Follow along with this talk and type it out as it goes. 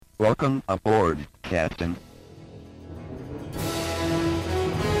Welcome aboard, Captain.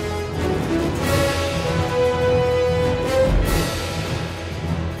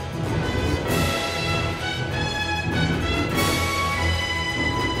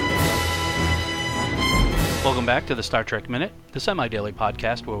 Welcome back to the Star Trek Minute, the semi-daily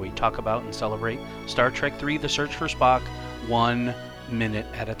podcast where we talk about and celebrate Star Trek III: The Search for Spock 1 minute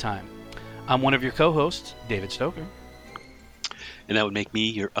at a time. I'm one of your co-hosts, David Stoker. And that would make me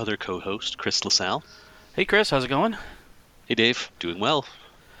your other co-host, Chris LaSalle. Hey Chris, how's it going? Hey Dave, doing well.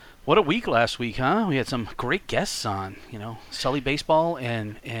 What a week last week, huh? We had some great guests on, Sully Baseball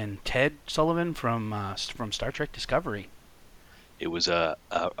and Ted Sullivan from Star Trek Discovery. It was a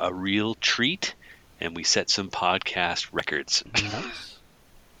real treat, and we set some podcast records. Nice.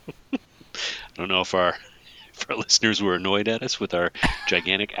 I don't know if our listeners were annoyed at us with our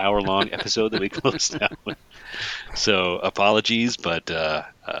gigantic hour-long episode that we closed out with. So apologies, but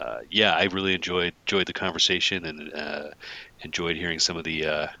yeah, I really enjoyed the conversation and enjoyed hearing some of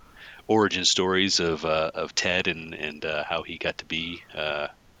the origin stories of Ted and how he got to be, or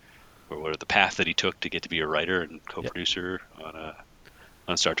what the path that he took to get to be a writer and co-producer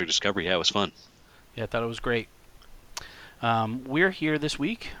on Star Trek Discovery. Yeah, it was fun. Yeah, I thought it was great. We're here this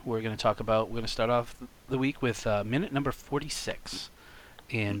week. We're going to start off the week with minute number 46.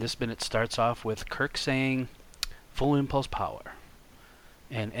 And this minute starts off with Kirk saying, "Full impulse power,"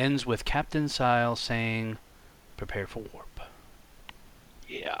 and ends with Captain Sile saying, "Prepare for warp."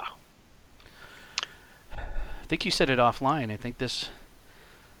 Yeah. I think you said it offline. I think this,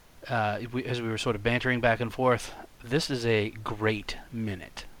 as we were sort of bantering back and forth, this is a great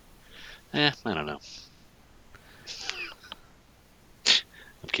minute. I don't know.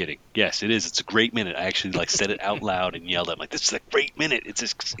 I'm kidding. Yes, it is. It's a great minute. I actually said it out loud and yelled. I'm like, "This is a great minute. It's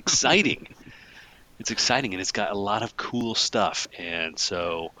exciting. It's exciting, and it's got a lot of cool stuff." And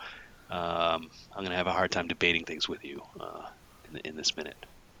so, I'm gonna have a hard time debating things with you in this minute.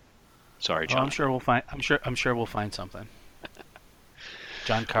 Sorry, John. I'm sure we'll find. I'm sure we'll find something.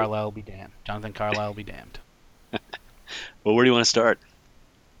 John Carlyle will be damned. Jonathan Carlyle will be damned. Well, where do you want to start?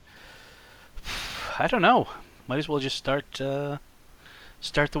 I don't know. Might as well just start the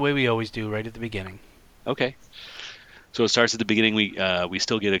way we always do, right at the beginning. Okay. So it starts at the beginning. We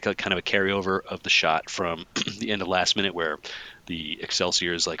still get a kind of a carryover of the shot from the end of last minute, where the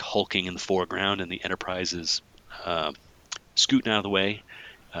Excelsior is like hulking in the foreground, and the Enterprise is scooting out of the way,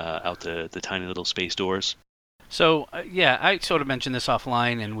 out the tiny little space doors. So, yeah, I sort of mentioned this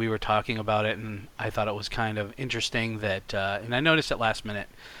offline, and we were talking about it, and I thought it was kind of interesting that, and I noticed it last minute.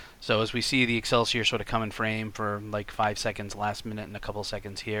 So as we see the Excelsior sort of come in frame for like 5 seconds last minute and a couple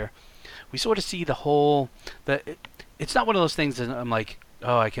seconds here, we sort of see the whole, it's not one of those things that I'm like,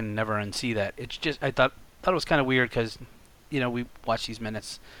 oh, I can never unsee that. It's just, I thought it was kind of weird because, we watch these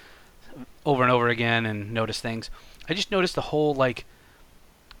minutes over and over again and notice things. I just noticed the whole, like,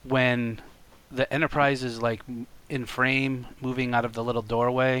 when the Enterprise is like in frame, moving out of the little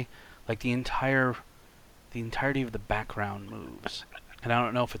doorway, like the entirety of the background moves. And I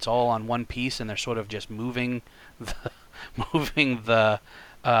don't know if it's all on one piece and they're sort of just moving the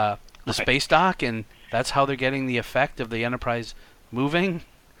space dock, and that's how they're getting the effect of the Enterprise moving,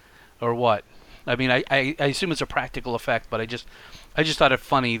 or what? I mean, I assume it's a practical effect, but I just thought it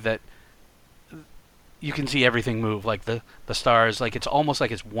funny that you can see everything move, like the stars, like it's almost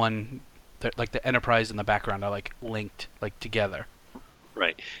like it's one, like the Enterprise and the background are like linked, like together.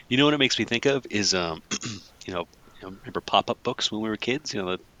 Right. You know what it makes me think of is, remember pop-up books when we were kids? You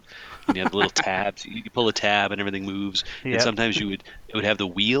have the little tabs. You pull a tab and everything moves. Yep. And sometimes it would have the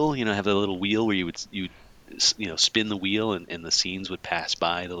wheel. Have the little wheel where you would spin the wheel and the scenes would pass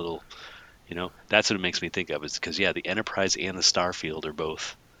by the little. That's what it makes me think of. Is because the Enterprise and the Starfield are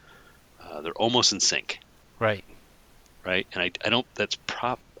both. They're almost in sync. Right. Right. And I don't. That's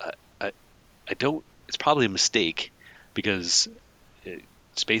I don't. It's probably a mistake because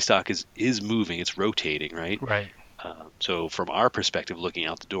space dock is moving. It's rotating. Right. Right. So from our perspective, looking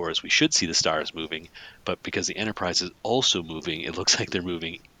out the doors, we should see the stars moving, but because the Enterprise is also moving, it looks like they're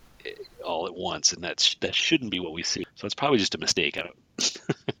moving all at once, and that shouldn't be what we see. So it's probably just a mistake.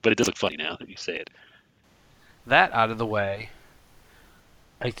 But it does look funny now that you say it. That out of the way,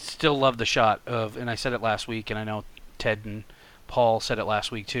 I still love the shot of, and I said it last week, and I know Ted and Paul said it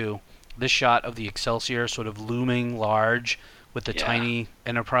last week too, this shot of the Excelsior sort of looming large with the tiny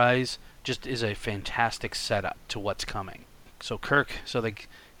Enterprise just is a fantastic setup to what's coming. So Kirk,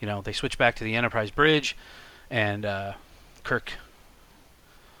 they switch back to the Enterprise bridge, and Kirk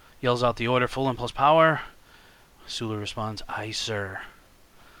yells out the order, "Full impulse power." Sulu responds, "Aye, sir."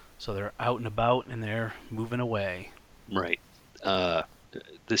 So they're out and about, and they're moving away. Right.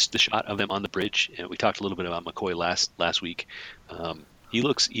 this the shot of them on the bridge, and we talked a little bit about McCoy last week. He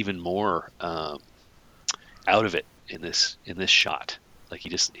looks even more out of it in this shot. Like he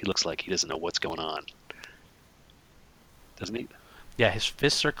looks like he doesn't know what's going on, doesn't he? Yeah, his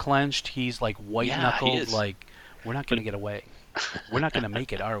fists are clenched. He's like white knuckled. Like, we're not going to get away. We're not going to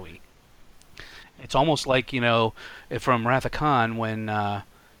make it, are we? It's almost like, from Wrath of Khan when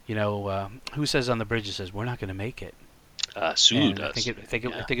who says on the bridge? He says, "We're not going to make it." Sulu does. I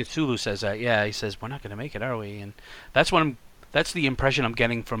think it's Sulu says that. Yeah, he says, "We're not going to make it, are we?" And that's the impression I'm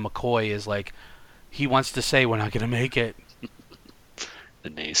getting from McCoy is like he wants to say we're not going to make it. The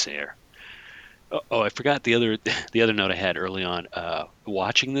naysayer. Oh, I forgot the other note I had early on.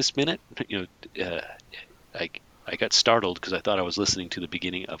 Watching this minute, I got startled because I thought I was listening to the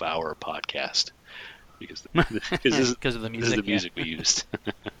beginning of our podcast because of the music. This is the music we used.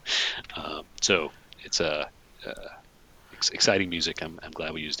 So it's exciting music. I'm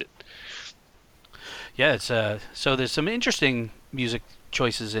glad we used it. Yeah, it's so there's some interesting music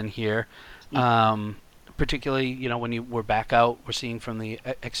choices in here. Particularly, when we're back out, we're seeing from the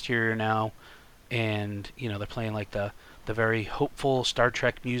exterior now, and they're playing like the very hopeful Star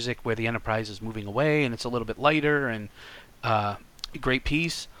Trek music where the Enterprise is moving away and it's a little bit lighter and great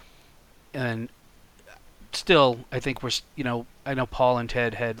piece. And still, I think I know Paul and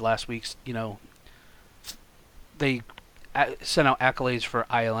Ted had last week's, they sent out accolades for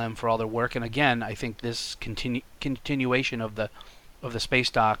ILM for all their work, and again, I think this continuation of the space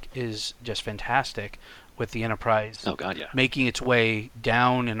dock is just fantastic with the Enterprise. Oh God, yeah. Making its way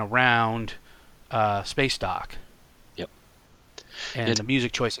down and around space dock. Yep. And the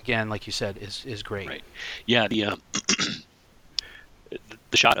music choice again, like you said, is great. Right. Yeah. The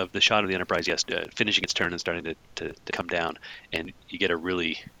shot of the Enterprise, yes, finishing its turn and starting to come down, and you get a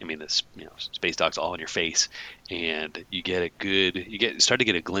really, this space dock's all in your face, and you start to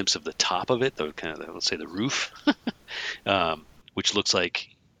get a glimpse of the top of it, the kind of, let's say, the roof, which looks like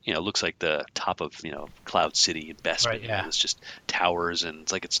the top of Cloud City in Bespin. Right, yeah. It's just towers, and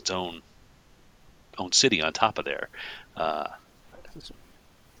it's like it's own city on top of there.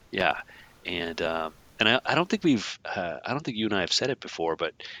 Yeah, and I don't think I don't think you and I have said it before,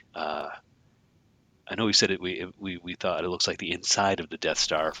 but I know we said it. We thought it looks like the inside of the Death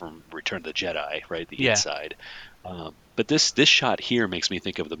Star from Return of the Jedi, right? The inside. But this shot here makes me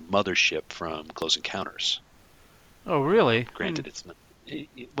think of the mothership from Close Encounters. Oh, really? Granted, it's not.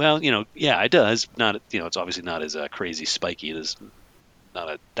 Well, yeah, it does. Not, it's obviously not as crazy spiky. There's not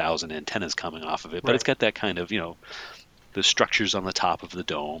 1,000 antennas coming off of it, but It's got that kind of, the structures on the top of the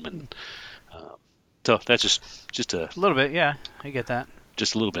dome, and so that's just a little bit. Yeah, I get that.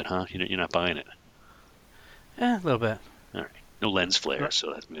 Just a little bit, huh? You're not buying it. Yeah, a little bit. All right. No lens flare,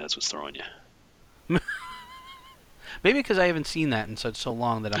 so that's what's throwing you. Maybe because I haven't seen that in so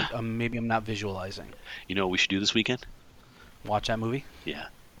long that maybe I'm not visualizing. You know what we should do this weekend? Watch that movie? Yeah.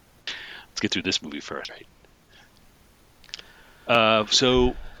 Let's get through this movie first, right?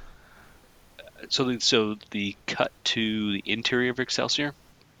 So the cut to the interior of Excelsior,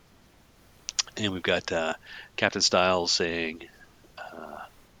 and we've got Captain Styles saying,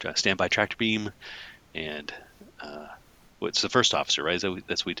 "Stand by tractor beam," and it's the first officer, right?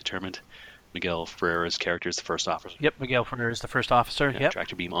 That's what we determined. Miguel Ferrera's character is the first officer. Yep, Miguel Ferreira is the first officer. Yeah, yep.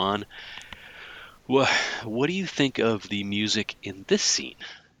 Tractor beam on. What do you think of the music in this scene?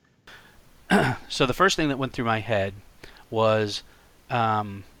 So the first thing that went through my head was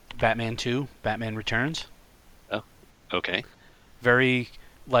Batman 2, Batman Returns. Oh, okay. Very,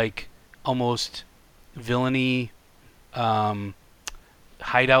 almost villainy,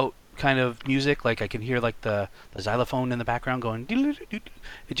 hideout kind of music. Like I can hear the xylophone in the background going.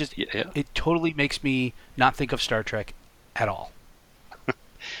 It just it totally makes me not think of Star Trek at all.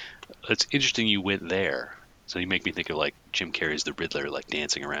 It's interesting you went there. So you make me think of Jim Carrey's The Riddler,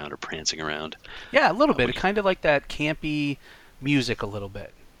 dancing around or prancing around. Yeah, a little bit. It kind of like that campy music a little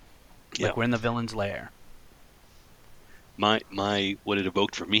bit. Yeah. We're in the villain's lair. My what it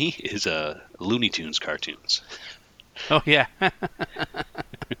evoked for me is Looney Tunes cartoons. Oh yeah.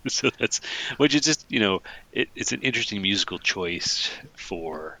 So which is just it's an interesting musical choice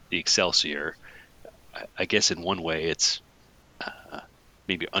for the Excelsior. I guess in one way it's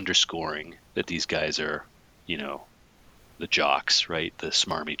maybe underscoring that these guys are the jocks, right? The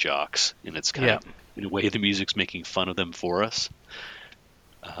smarmy jocks, and it's kind of in a way the music's making fun of them for us.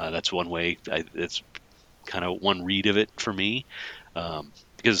 That's one way. It's kind of one read of it for me,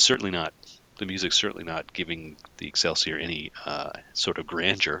 because it's certainly not. The music's certainly not giving the Excelsior any sort of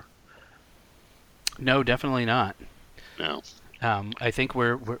grandeur. No, definitely not. No. I think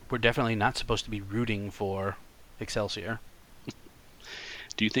we're definitely not supposed to be rooting for Excelsior.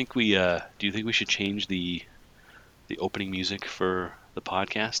 Do you think we should change the opening music for the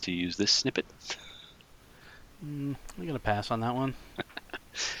podcast to use this snippet? I'm gonna pass on that one.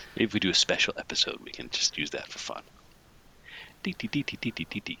 Maybe if we do a special episode, we can just use that for fun. Dee, dee, dee, dee, dee, dee,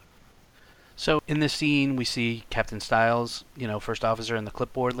 dee, dee. So in this scene, we see Captain Styles, first officer, and the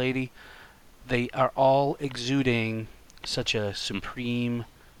clipboard lady. They are all exuding such a supreme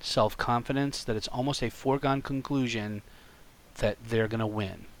self-confidence that it's almost a foregone conclusion that they're going to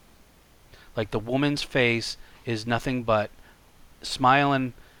win. Like, the woman's face is nothing but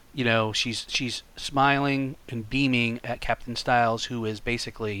smiling. She's smiling and beaming at Captain Styles, who is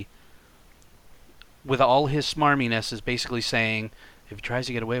basically, with all his smarminess, is basically saying, if he tries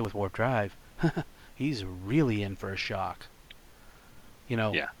to get away with warp drive, he's really in for a shock.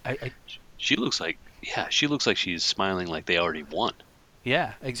 Yeah. She looks like she's smiling like they already won.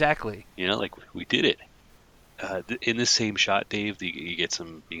 Yeah, exactly. Like we did it. In this same shot, Dave, you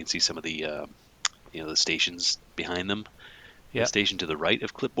can see some of the the stations behind them. Yeah. The station to the right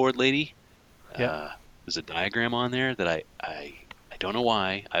of Clipboard Lady. Yeah. There's a diagram on there that I don't know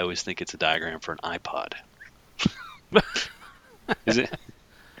why. I always think it's a diagram for an iPod. Is it?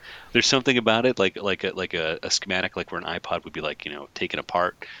 There's something about it, like a schematic, like where an iPod would be taken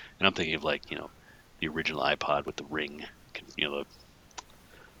apart, and I'm thinking of the original iPod with the ring,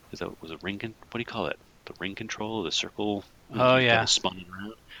 was it ring? What do you call it? The ring control, the circle. Oh yeah. Kind of spun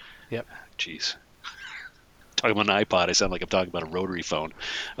around. Yep. Jeez. Talking about an iPod, I sound like I'm talking about a rotary phone.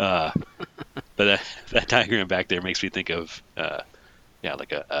 But that diagram back there makes me think of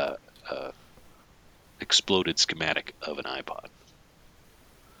like a exploded schematic of an iPod.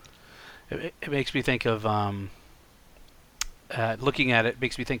 It makes me think of looking at it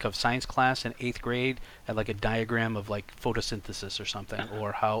makes me think of science class in 8th grade and like a diagram of like photosynthesis or something,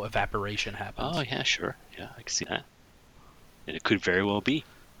 or how evaporation happens. Oh yeah, sure, yeah, I can see that, and it could very well be.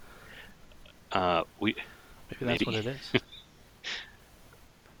 Maybe that's what it is.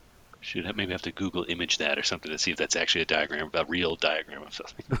 Should maybe have to Google image that or something to see if that's actually a real diagram of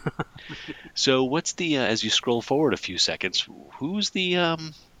something. So what's the as you scroll forward a few seconds, who's the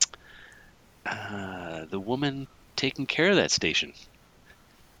woman taking care of that station?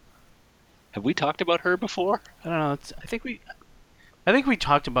 Have we talked about her before? I don't know. I think we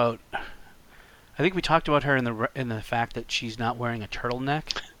talked about her in the fact that she's not wearing a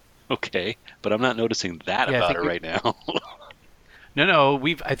turtleneck. Okay, but I'm not noticing that about her right now. No,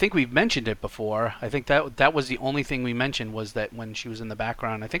 I think we've mentioned it before. I think that was the only thing we mentioned, was that when she was in the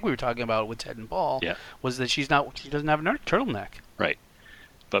background. I think we were talking about it with Ted and Paul. Yeah. Was that she doesn't have a turtleneck. Right.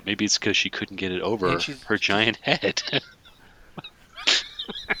 But maybe it's because she couldn't get it over her giant head.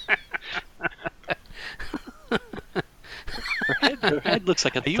 Her head looks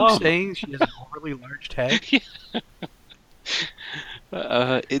like a thumb. Are you saying she has an overly large head?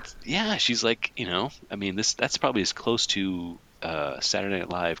 She's like, that's probably as close to Saturday Night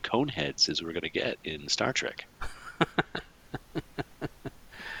Live Coneheads as we're going to get in Star Trek.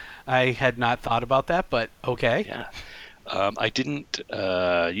 I had not thought about that, but okay. Yeah. I didn't.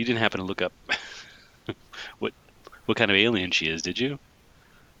 You didn't happen to look up what kind of alien she is, did you?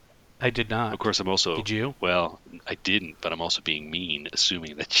 I did not. Of course, I'm also. Did you? Well, I didn't, but I'm also being mean,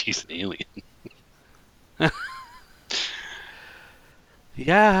 assuming that she's an alien.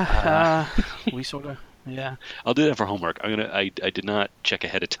 Yeah, we sort of. Yeah. I'll do that for homework. I did not check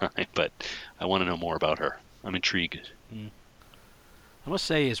ahead of time, but I want to know more about her. I'm intrigued. I must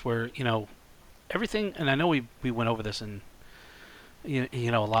say is where everything, and I know we went over this in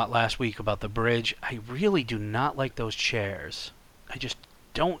a lot last week about the bridge. I really do not like those chairs. I just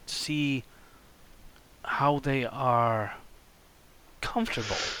don't see how they are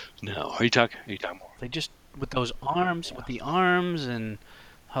comfortable. No, are you talking more? They just with those arms, with the arms, and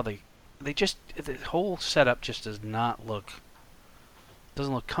how the whole setup just doesn't look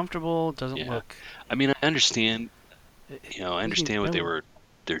comfortable. Doesn't look. I mean, I understand. I understand what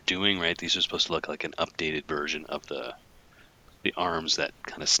they're doing, right? These are supposed to look like an updated version of the arms that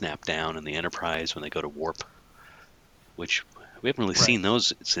kind of snap down in the Enterprise when they go to warp, which we haven't really seen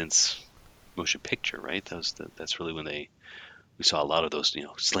those since motion picture, right? That's really when we saw a lot of those,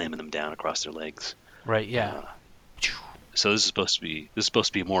 slamming them down across their legs. Right. Yeah. So this is supposed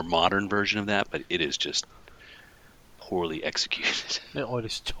to be a more modern version of that, but it is just poorly executed. Oh, it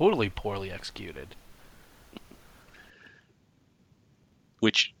is totally poorly executed.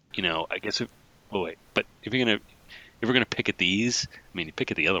 Which, I guess but if we're gonna pick at these, I mean, you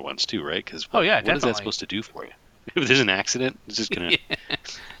pick at the other ones too, right? Because what is that supposed to do for you? If there's an accident, it's just gonna.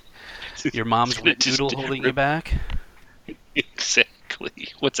 Your mom's wet noodle holding you back. Exactly.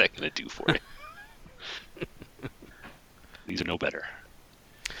 What's that gonna do for you? These are no better.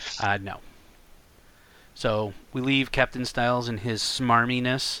 No. So we leave Captain Styles and his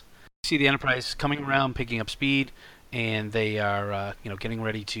smarminess. We see the Enterprise coming around, picking up speed, and they are, getting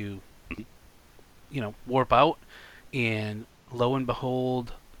ready to, warp out. And lo and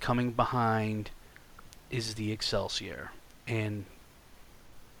behold, coming behind is the Excelsior, and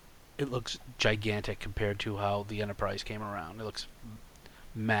it looks gigantic compared to how the Enterprise came around. It looks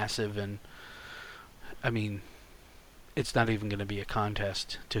massive, and I mean, it's not even going to be a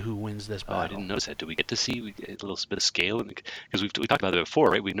contest to who wins this battle. I didn't notice that. Do we get to see a little bit of scale? Because we talked about it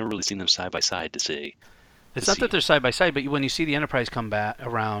before, right? We've never really seen them side by side to say. It's not that they're side by side, but when you see the Enterprise come back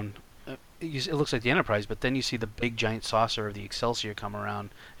around, it looks like the Enterprise, but then you see the big giant saucer of the Excelsior come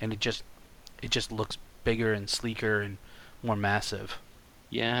around, and it just looks bigger and sleeker and more massive.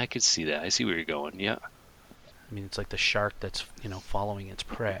 Yeah, I could see that. I see where you're going. Yeah. I mean, it's like the shark that's following its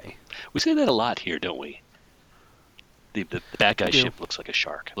prey. We say that a lot here, don't we? The bad guy ship looks like a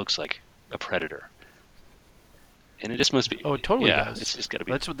shark. It looks like a predator. And it just must be. Oh, it totally yeah, does. It's just got to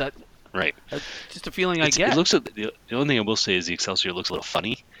be. That's what that. Right. That's just a feeling I get. It looks. The only thing I will say is the Excelsior looks a little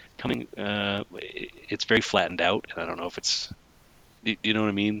funny coming. It's very flattened out, and I don't know if it's. You know what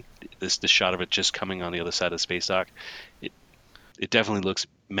I mean? The shot of it just coming on the other side of the space dock. It definitely looks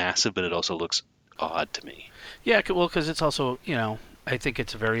massive, but it also looks odd to me. Yeah, well, because it's also I think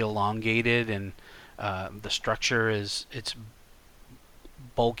it's very elongated, and the structure it's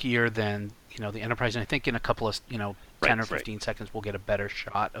bulkier than the Enterprise, and I think in a couple of 10 or 15 seconds we'll get a better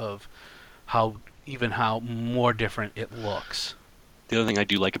shot of how more different it looks. The other thing I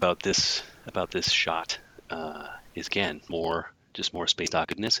do like about this shot is again more space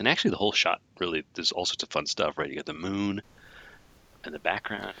dockedness, and actually the whole shot really there's all sorts of fun stuff, right? You got the moon and the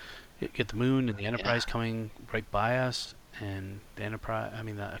background. You get the moon and the Enterprise coming right by us, and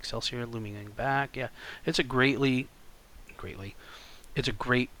the Excelsior looming back. Yeah, it's a it's a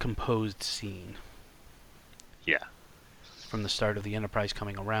great composed scene. Yeah. From the start of the Enterprise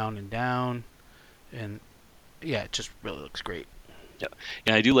coming around and down, and yeah, it just really looks great. Yeah,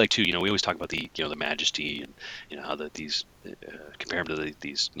 and I do like too. We always talk about the the majesty and how these compare them to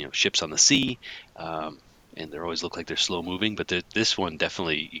these ships on the sea. And they always look like they're slow moving, but this one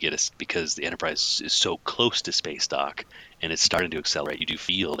definitely you get because the Enterprise is so close to space dock and it's starting to accelerate. You do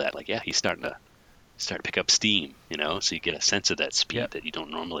feel that he's starting to pick up steam, so you get a sense of that speed that you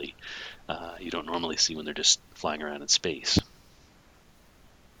don't normally see when they're just flying around in space.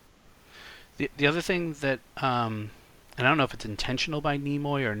 The other thing that and I don't know if it's intentional by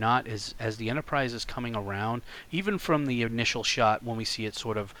Nimoy or not, is as the Enterprise is coming around, even from the initial shot when we see it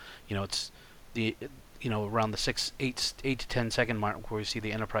sort of it's the around the 8 to 10 second mark where we see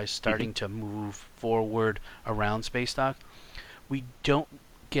the Enterprise starting to move forward around space dock, we don't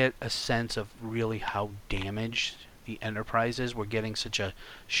get a sense of really how damaged the Enterprise is. We're getting such a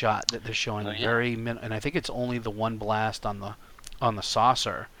shot that they're showing and I think it's only the one blast on the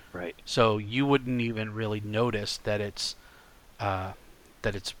saucer. Right. So you wouldn't even really notice that it's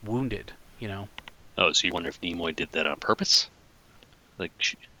wounded. Oh, so you wonder if Nimoy did that on purpose,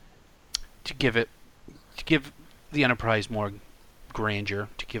 to give the Enterprise more grandeur,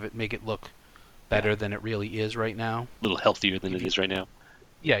 to make it look better than it really is right now. A little healthier than it is right now.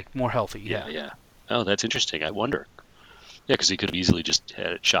 Yeah, more healthy. Yeah. Oh, that's interesting. I wonder. Yeah, because he could have easily just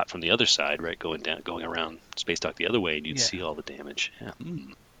had it shot from the other side, right, going around space dock the other way, and you'd see all the damage. Yeah.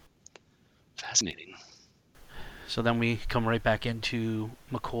 Fascinating. So then we come right back into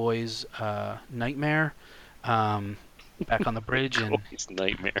McCoy's nightmare, back on the bridge. McCoy's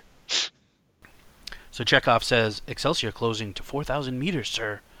nightmare. So Chekhov says, Excelsior closing to 4,000 meters,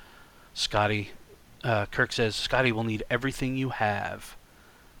 sir. Kirk says, Scotty will need everything you have.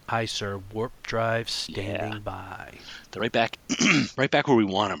 Aye, sir. Warp drive standing by. They're right back, right back where we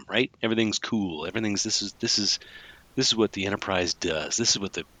want them. Right, everything's cool. This is what the Enterprise does. This is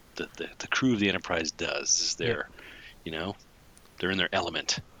what the crew of the Enterprise does. This is their, they're in their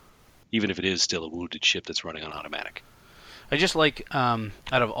element, even if it is still a wounded ship that's running on automatic. I just like, out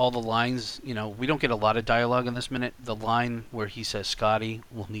of all the lines, we don't get a lot of dialogue in this minute. The line where he says, Scotty,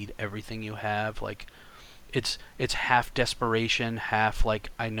 we'll need everything you have, it's half desperation, half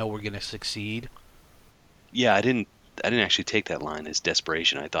I know we're going to succeed. Yeah, I didn't actually take that line as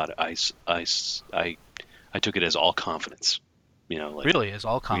desperation. I thought I took it as all confidence. Really, as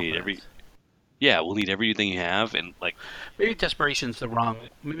all confidence. We'll need everything you have, and maybe desperation's the wrong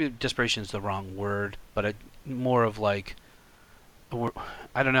word, but more of I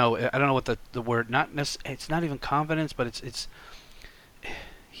don't know what the word, it's not even confidence, but it's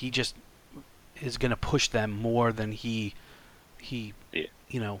he just is going to push them more than he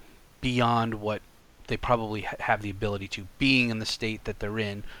beyond what they probably have the ability to, being in the state that they're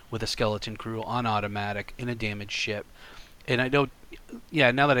in with a skeleton crew on automatic in a damaged ship. And I don't,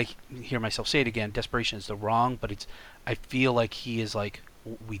 yeah, now that I hear myself say it again, desperation is the wrong, but I feel like he is like,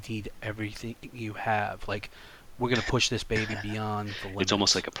 we need everything you have. Like, we're going to push this baby beyond the limits. It's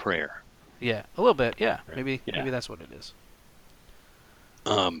almost like a prayer. Yeah, a little bit, yeah. Right. Maybe Yeah. maybe that's what it is.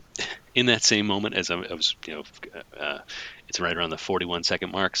 In that same moment, as I was, it's right around the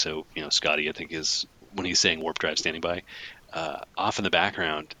 41-second mark. So, Scotty, I think, is when he's saying warp drive standing by, off in the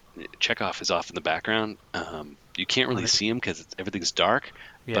background. Chekhov is off in the background. You can't really see him because everything's dark,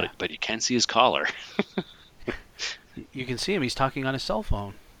 Yeah. but you can see his collar. You can see him. He's talking on his cell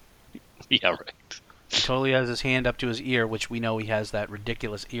phone. Yeah, right. He totally has his hand up to his ear, which we know he has that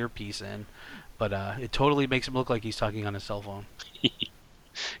ridiculous earpiece in. But it totally makes him look like he's talking on his cell phone.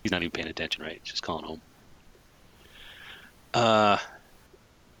 He's not even paying attention, right? Just calling home.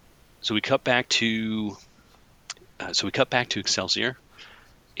 So we cut back to Excelsior,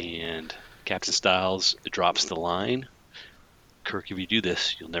 and Captain Styles drops the line, "Kirk, if you do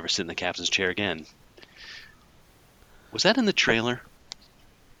this, you'll never sit in the captain's chair again." Was that in the trailer?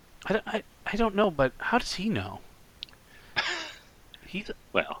 I don't know, but how does he know?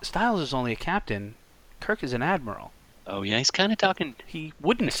 Well, Styles is only a captain. Kirk is an admiral. oh yeah, he's kind of talking. He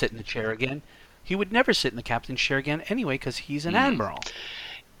wouldn't sit in the chair again. He would never sit in the captain's chair again anyway because he's an admiral.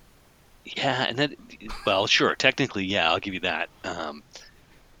 Yeah, and that. Well, sure, technically, yeah, I'll give you that.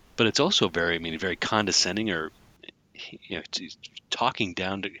 But it's also very condescending, or talking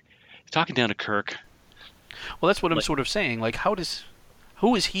down to Kirk. Well, that's what I'm sort of saying. Like,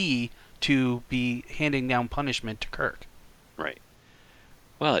 who is he to be handing down punishment to Kirk? Right.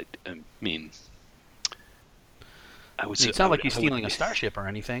 Well, I mean, I would say It's not like he's stealing a starship or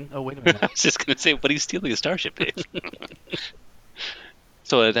anything. Oh, wait a minute. I was just going to say, but he's stealing a starship, Dave.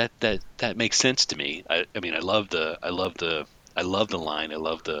 So that makes sense to me. I mean, I love the line. I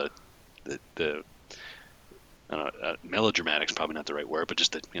love the I don't know, melodramatic's probably not the right word, but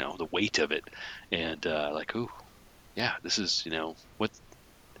just the weight of it, and ooh, yeah, this is what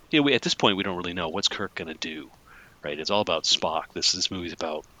we at this point we don't really know what's Kirk gonna do, right? It's all about Spock. This movie's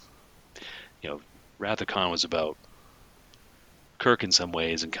about Wrath of Khan was about Kirk in some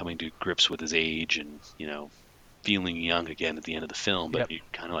ways and coming to grips with his age and feeling young again at the end of the film, but Yep. you're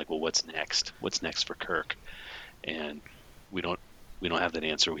kind of like, well, what's next? What's next for Kirk? And we don't have that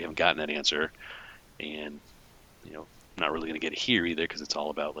answer. We haven't gotten that answer, and not really going to get it here either because it's all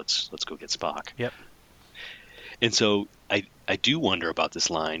about let's go get Spock. Yep. And so I do wonder about this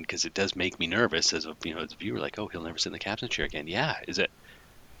line because it does make me nervous as a viewer, like, oh, he'll never sit in the captain's chair again. Yeah, is it?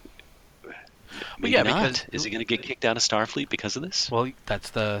 Maybe yeah, not. because Is he going to get kicked out of Starfleet because of this? Well,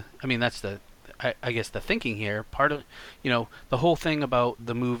 I guess the thinking here. Part of the whole thing about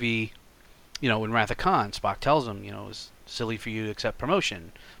the movie, in Wrath of Khan, Spock tells him, it's silly for you to accept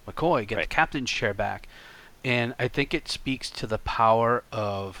promotion. McCoy, get Right. the captain's chair back. And I think it speaks to the power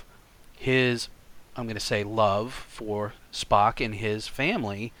of his, I'm going to say, love for Spock and his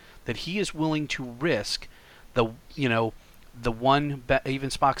family, that he is willing to risk the one, even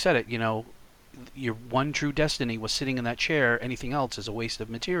Spock said it, your one true destiny was sitting in that chair. Anything else is a waste of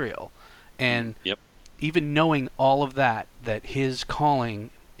material. And Yep. even knowing all of that his calling,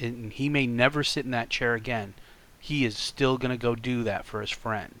 and he may never sit in that chair again, he is still going to go do that for his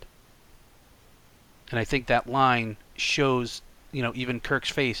friend. And I think that line shows, even Kirk's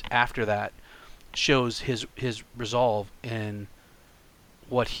face after that shows his resolve and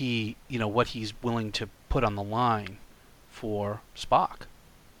what he's willing to put on the line for Spock.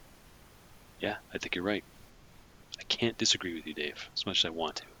 Yeah, I think you're right. I can't disagree with you, Dave, as much as I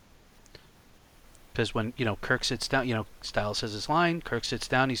want to. Because when Kirk sits down, Styles says his line. Kirk sits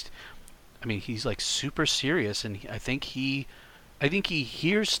down. He's like super serious, and I think he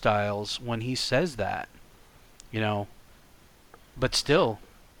hears Styles when he says that, but still,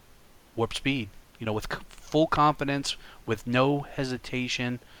 warp speed, with full confidence, with no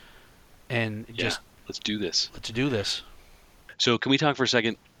hesitation, and just let's do this. let's do this. So can we talk for a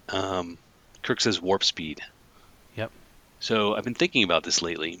second? Kirk says warp speed. Yep. So I've been thinking about this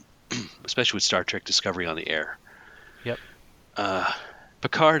lately, especially with Star Trek Discovery on the air. Yep.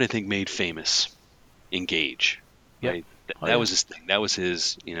 Picard, I think, made famous Engage. Yep. Right? Oh, That yeah. was his thing. That was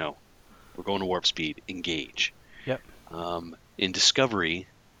his, we're going to warp speed, engage. Yep. In Discovery,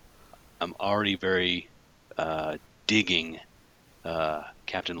 I'm already very digging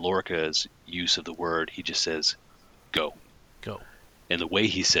Captain Lorca's use of the word. He just says, go. Go. And the way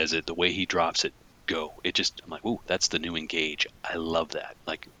he says it, the way he drops it, go. I'm like, ooh, that's the new Engage. I love that.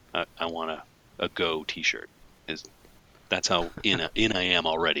 Like, I want a go t-shirt. That's how in I am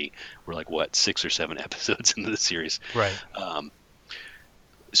already. We're like, what, 6 or 7 episodes into the series. Right.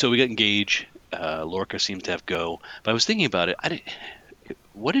 So we got Engage. Lorca seems to have Go. But I was thinking about it.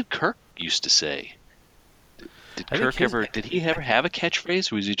 What did Kirk used to say? Did he ever have a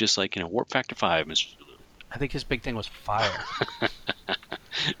catchphrase, or was he just like, warp factor 5, Mr. Zulu? I think his big thing was fire.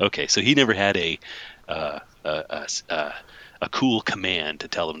 Okay, so he never had a cool command to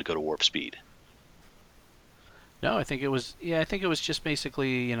tell him to go to warp speed. No, I think it was just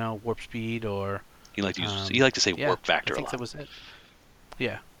basically, warp speed, or He liked to say warp factor I think a lot. that was it.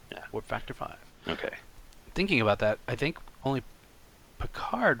 Yeah. Yeah. Warp factor 5. Okay. Thinking about that, I think only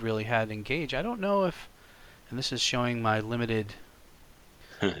Picard really had Engage. I don't know if, and this is showing my limited.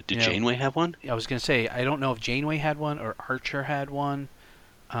 Did Janeway have one? I was going to say, I don't know if Janeway had one or Archer had one.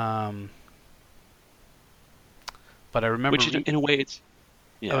 But I remember. Which, in a way, it's.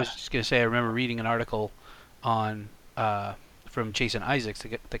 Yeah. I was just going to say, I remember reading an article on from Jason Isaacs,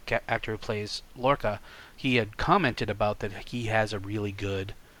 the actor who plays Lorca. He had commented about that he has a really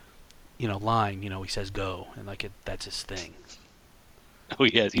good, line. He says "go" and that's his thing. Oh,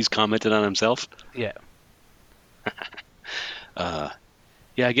 yeah, he's commented on himself. Yeah.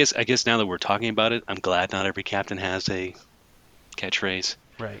 Yeah, I guess now that we're talking about it, I'm glad not every captain has a catchphrase.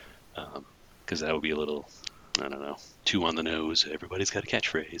 Right. Because that would be a little, I don't know, too on the nose. Everybody's got a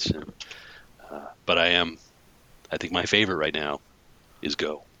catchphrase. But I think my favorite right now is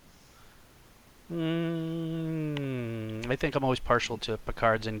 "go." I think I'm always partial to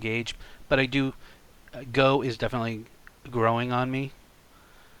Picard's Engage, but I do. "Go" is definitely growing on me.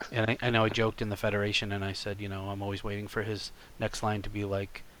 And I know I joked in the Federation, and I said, I'm always waiting for his next line to be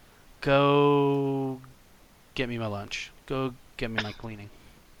like, "Go get me my lunch. Go get me my cleaning.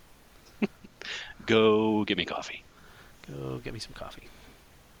 Go get me coffee. Go get me some coffee."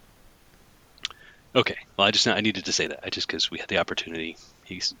 Okay. Well, I needed to say that. Because we had the opportunity.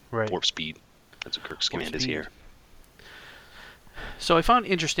 He's Right. warp speed. That's what Kirk's command is speed. here. So I found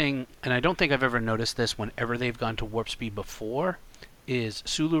interesting, and I don't think I've ever noticed this whenever they've gone to warp speed before, is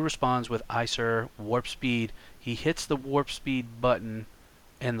Sulu responds with "Aye, sir, warp speed." He hits the warp speed button,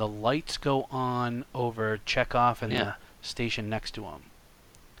 and the lights go on over Chekhov and the station next to him.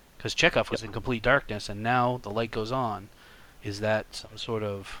 Because Chekhov was in complete darkness, and now the light goes on. Is that some sort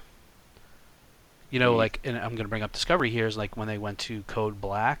of... and I'm going to bring up Discovery here, is like when they went to Code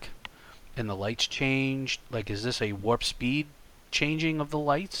Black, and the lights changed. Like, is this a warp speed changing of the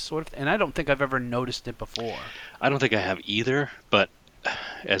lights, sort of? And I don't think I've ever noticed it before. I don't think I have either, but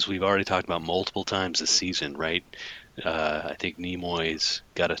as we've already talked about multiple times this season, right? I think Nimoy's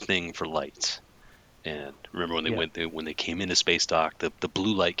got a thing for lights. And remember when they came into space dock, the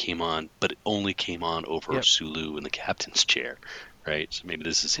blue light came on, but it only came on over Sulu in the captain's chair, right? So maybe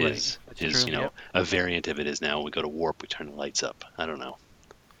this is his a variant of it is now when we go to warp, we turn the lights up. I don't know,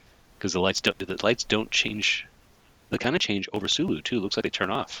 because the lights don't change. They kind of change over Sulu too. Looks like they turn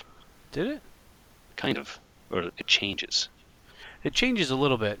off. Did it? Kind of, or it changes. It changes a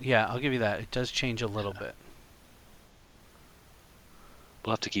little bit. Yeah, I'll give you that. It does change a little bit.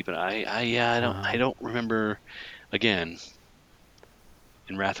 We'll have to keep an eye. I don't remember. Again,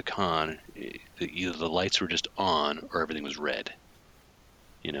 in Wrath of Khan, either the lights were just on or everything was red.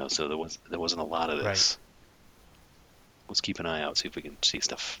 So there wasn't a lot of this. Right. Let's keep an eye out, see if we can see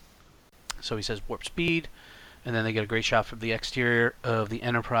stuff. So he says warp speed, and then they get a great shot from the exterior of the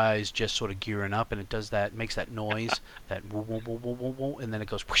Enterprise just sort of gearing up, and it does that, makes that noise, that woo, woo, woo, woo, woo, woo, and then it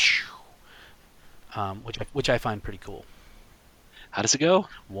goes whoosh, which I find pretty cool. How does it go?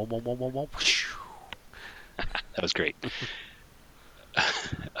 Whoa, whoa, whoa, whoa, whoa, whoosh. That was great.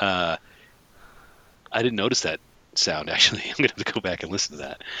 I didn't notice that sound, actually. I'm going to have to go back and listen to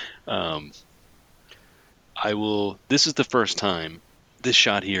that. This is the first time, this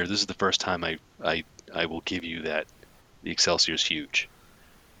shot here, this is the first time I will give you that the Excelsior's huge.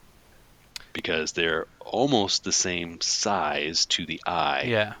 Because they're almost the same size to the eye.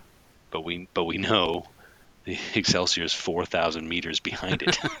 Yeah. But we know the Excelsior's 4,000 meters behind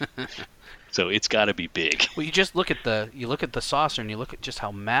it. So it's got to be big. Well, you just look at the saucer, and you look at just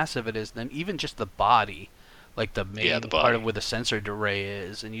how massive it is. Then even just the body, like the main part of where the sensor array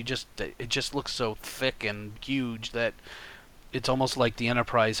is, and it just looks so thick and huge that it's almost like the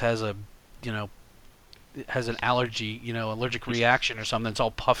Enterprise has an allergic reaction or something. It's all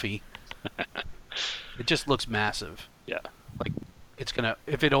puffy. It just looks massive. Yeah. Like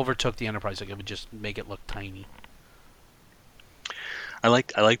if it overtook the Enterprise, like it would just make it look tiny. I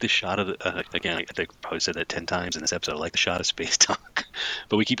like the shot of again. I think I probably said that 10 times in this episode. I like the shot of space dock,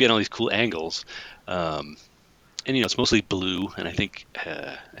 but we keep getting all these cool angles, and it's mostly blue. And I think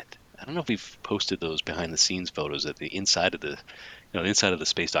I don't know if we've posted those behind the scenes photos that the inside of the the inside of the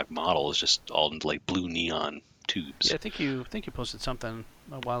space dock model is just all like blue neon tubes. Yeah, I think you posted something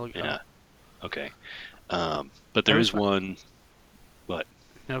a while ago. Yeah. Okay. But there is one. What?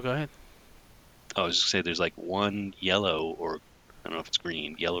 No, go ahead. I was just gonna say there's like one yellow, or I don't know if it's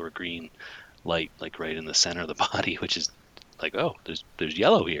green, yellow or green light, like right in the center of the body, which is like, oh, there's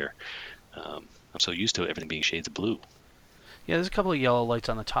yellow here. I'm so used to everything being shades of blue. Yeah, there's a couple of yellow lights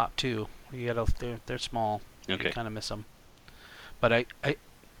on the top too. They're small. Okay. You kind of miss them. But I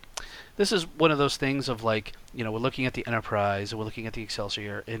this is one of those things of like, we're looking at the Enterprise, we're looking at the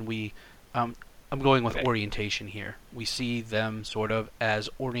Excelsior, and I'm going with orientation here. We see them sort of as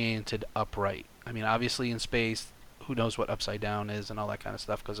oriented upright. I mean, obviously in space, who knows what upside down is and all that kind of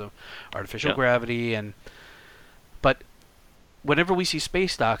stuff because of artificial gravity but whenever we see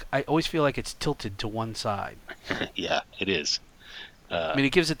space dock, I always feel like it's tilted to one side. Yeah, it is. I mean,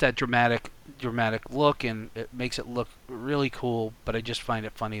 it gives it that dramatic look, and it makes it look really cool, but I just find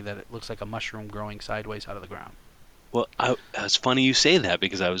it funny that it looks like a mushroom growing sideways out of the ground. Well, it's funny you say that,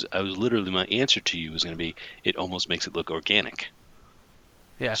 because I was literally, my answer to you was going to be, it almost makes it look organic.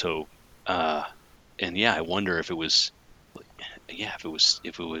 Yeah. So, and yeah, I wonder if it was,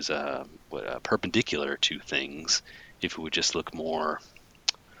 perpendicular to things, if it would just look more.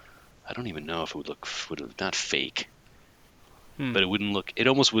 I don't even know if it would not fake, but it wouldn't look. It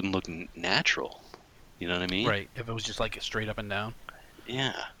almost wouldn't look natural. You know what I mean? Right. If it was just like straight up and down.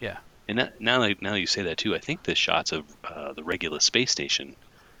 Yeah. Yeah. And now you say that too, I think the shots of the Regulus space station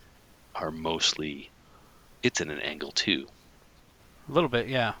are mostly, it's at an angle too. A little bit,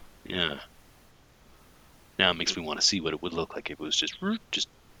 yeah. Yeah. Now it makes me want to see what it would look like if it was just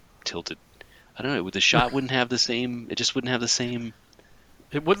tilted. I don't know. The shot wouldn't have the same. It just wouldn't have the same.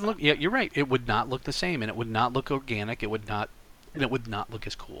 It wouldn't look. Yeah, you're right. It would not look the same, and it would not look organic. It would not look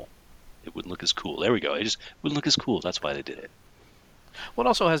as cool. It wouldn't look as cool. There we go. It just wouldn't look as cool. That's why they did it. Well, it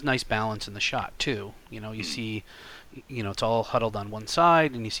also has nice balance in the shot too. You see, it's all huddled on one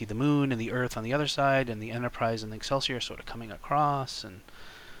side, and you see the moon and the Earth on the other side, and the Enterprise and the Excelsior sort of coming across, and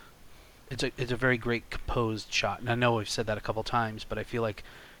it's a very great composed shot. And I know I've said that a couple times, but I feel like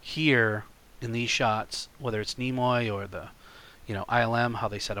here in these shots, whether it's Nimoy or the ILM, how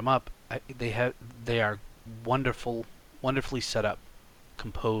they set them up, they are wonderfully set up,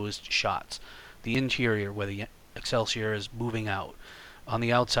 composed shots. The interior where the Excelsior is moving out, on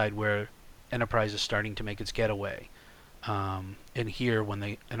the outside where Enterprise is starting to make its getaway, and here when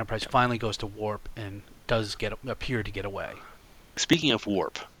the Enterprise finally goes to warp and does appear to get away. Speaking of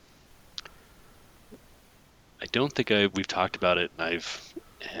warp, I don't think we've talked about it. I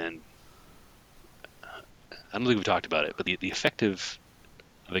don't think we've talked about it, but the effect of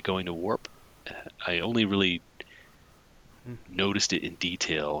it going to warp, I only really noticed it in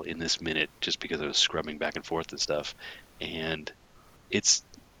detail in this minute, just because I was scrubbing back and forth and stuff. And it's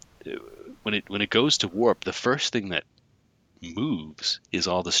when it goes to warp, the first thing that moves is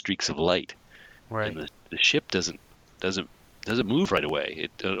all the streaks of light, right? And the ship doesn't move right away.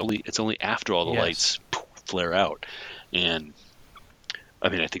 It's only after all the lights flare out. And I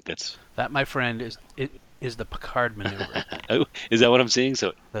mean, I think that, my friend, is the Picard maneuver. Oh, is that what I'm seeing?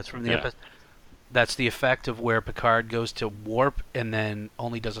 So that's from the episode. That's the effect of where Picard goes to warp and then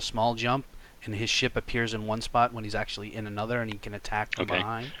only does a small jump, and his ship appears in one spot when he's actually in another, and he can attack from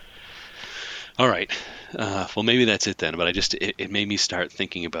behind. All right. Well, maybe that's it then. But it made me start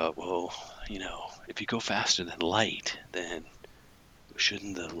thinking about, well, if you go faster than light, then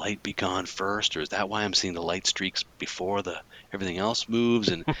shouldn't the light be gone first, or is that why I'm seeing the light streaks before everything else moves?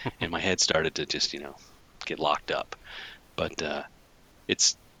 And my head started to just get locked up. But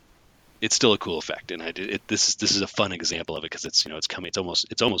it's still a cool effect, and this is a fun example of it, because it's coming, it's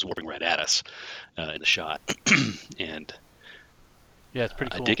almost warping right at us in the shot, and yeah, it's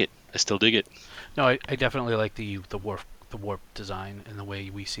pretty cool. I dig it. I still dig it. No, I definitely like the warp design, and the way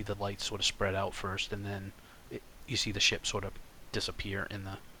we see the lights sort of spread out first, and then you see the ship sort of disappear in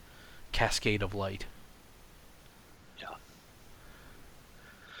the cascade of light. Yeah.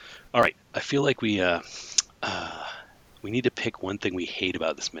 All right. I feel like we need to pick one thing we hate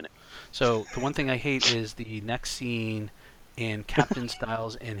about this minute. So the one thing I hate is the next scene and Captain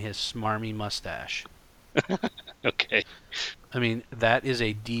Styles and his smarmy mustache. Okay. I mean, that is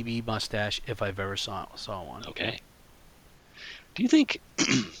a DB mustache if I've ever saw one. Okay. Do you think?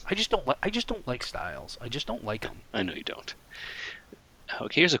 I just don't like Styles. I just don't like him. I know you don't.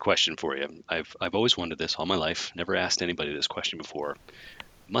 Okay, here's a question for you. I've always wondered this all my life. Never asked anybody this question before.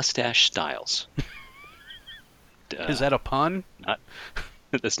 Mustache Styles. Is that a pun?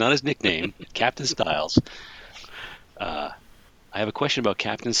 That's not his nickname. Captain Styles. I have a question about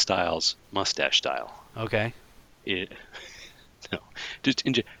Captain Styles' mustache style. Okay. It, no, just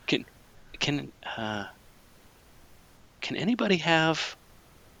can can anybody have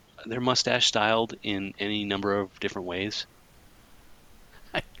their mustache styled in any number of different ways?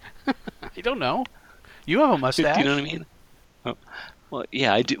 I don't know. You have a Do mustache. you know what I mean? Oh, well,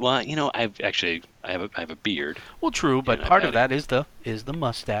 yeah, I do. Well, I have a beard. Well, true, but And I've part had of that is the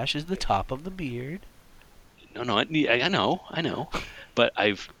mustache, is the top of the beard. No, I know, but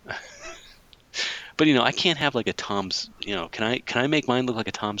but I can't have like a Tom's. Can I make mine look like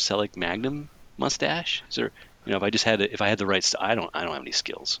a Tom Selleck Magnum mustache? Is there, if I had the right, I don't have any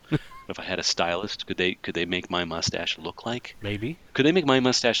skills. But if I had a stylist, could they make my mustache look like? Maybe. Could they make my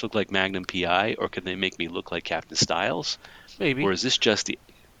mustache look like Magnum PI, or could they make me look like Captain Styles? Maybe. Or is this just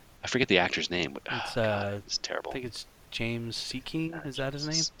I forget the actor's name. But, It's God, it's terrible. I think it's James Seeking. Is that his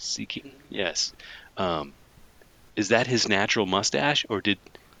name? Seeking, yes. Is that his natural mustache, or did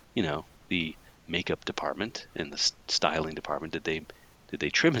the makeup department and the styling department did they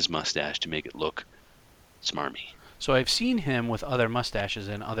trim his mustache to make it look smarmy? So I've seen him with other mustaches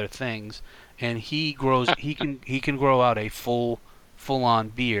and other things, and he can grow out a full-on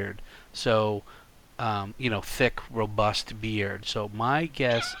beard. So thick, robust beard. So my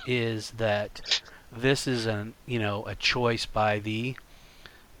guess is that this is a choice by the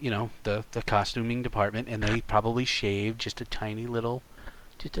costuming department, and they probably shaved just a little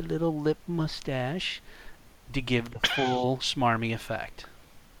lip mustache to give the full smarmy effect.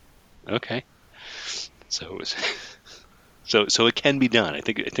 Okay. So it was, so it can be done. I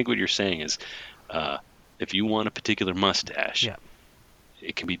think what you're saying is, if you want a particular mustache, Yeah.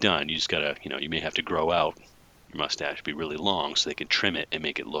 it can be done. You just gotta, you may have to grow out your mustache, be really long, so they can trim it and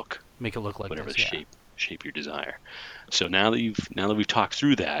make it look Make it look like whatever this, the yeah. shape you desire. So now that we've talked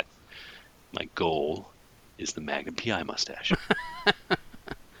through that, my goal is the Magnum PI mustache.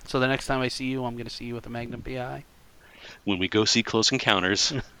 So the next time I see you, I'm going to see you with a Magnum PI. When we go see Close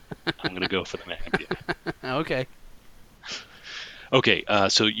Encounters, I'm gonna go for the Magnum PI. Okay. Okay,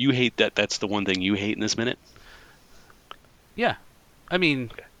 so you hate that. That's the one thing you hate in this minute? Yeah. I mean,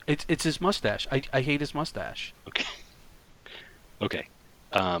 Okay. it's his mustache. I hate his mustache. Okay. Okay.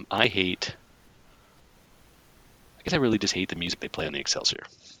 I guess I really just hate the music they play on the Excelsior.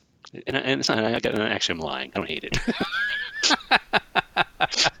 And it's not, actually, I'm lying. I don't hate it.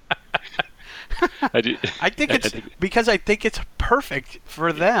 I think it's because I think it's perfect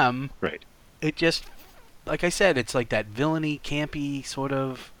for them. Right. It just, like I said, it's like that villainy, campy sort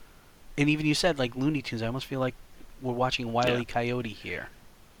of, and even you said like Looney Tunes. I almost feel like we're watching Wile E. Coyote here.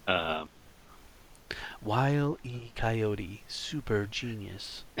 Wile E. Coyote, super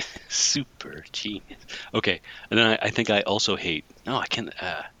genius. Super genius. Okay, and then I think I also hate. No, I can.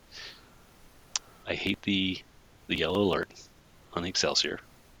 I hate the yellow alert on the Excelsior.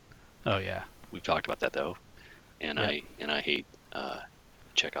 Oh yeah. We've talked about that though, and Yep. I hate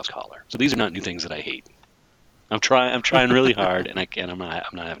Chekhov's collar. So these are not new things that I hate. I'm trying really hard, and I'm not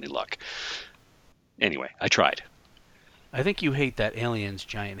having any luck. Anyway, I tried. I think you hate that alien's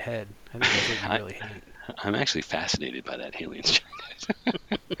giant head. I think that's what you really hate. I'm actually fascinated by that alien's giant.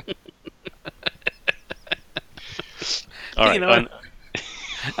 All right. You know,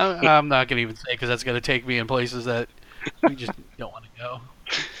 I'm not going to even say because that's going to take me in places that we just don't want to go.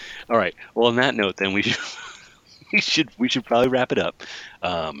 All right. Well, on that note, then we should probably wrap it up.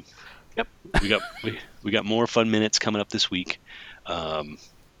 Yep. We got more fun minutes coming up this week. So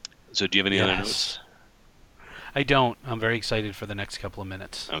do you have any other notes? I don't. I'm very excited for the next couple of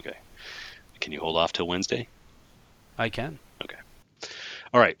minutes. Okay. Can you hold off till Wednesday? I can. Okay.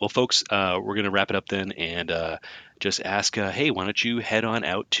 All right. Well, folks, we're going to wrap it up then and just ask, hey, why don't you head on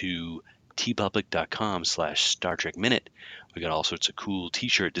out to tpublic.com/Star Trek Minute. We got all sorts of cool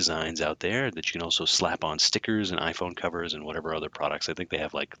t-shirt designs out there that you can also slap on stickers and iPhone covers and whatever other products. I think they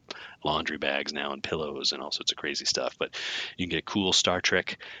have like laundry bags now and pillows and all sorts of crazy stuff. But you can get cool Star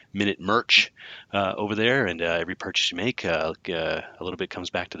Trek Minute merch over there, and every purchase you make, a little bit comes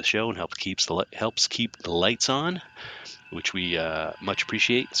back to the show and helps keep the lights on, which we much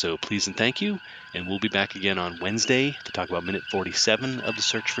appreciate. So please and thank you. And we'll be back again on Wednesday to talk about minute 47 of The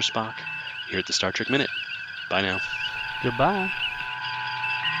Search for Spock here at the Star Trek Minute. Bye now. Goodbye.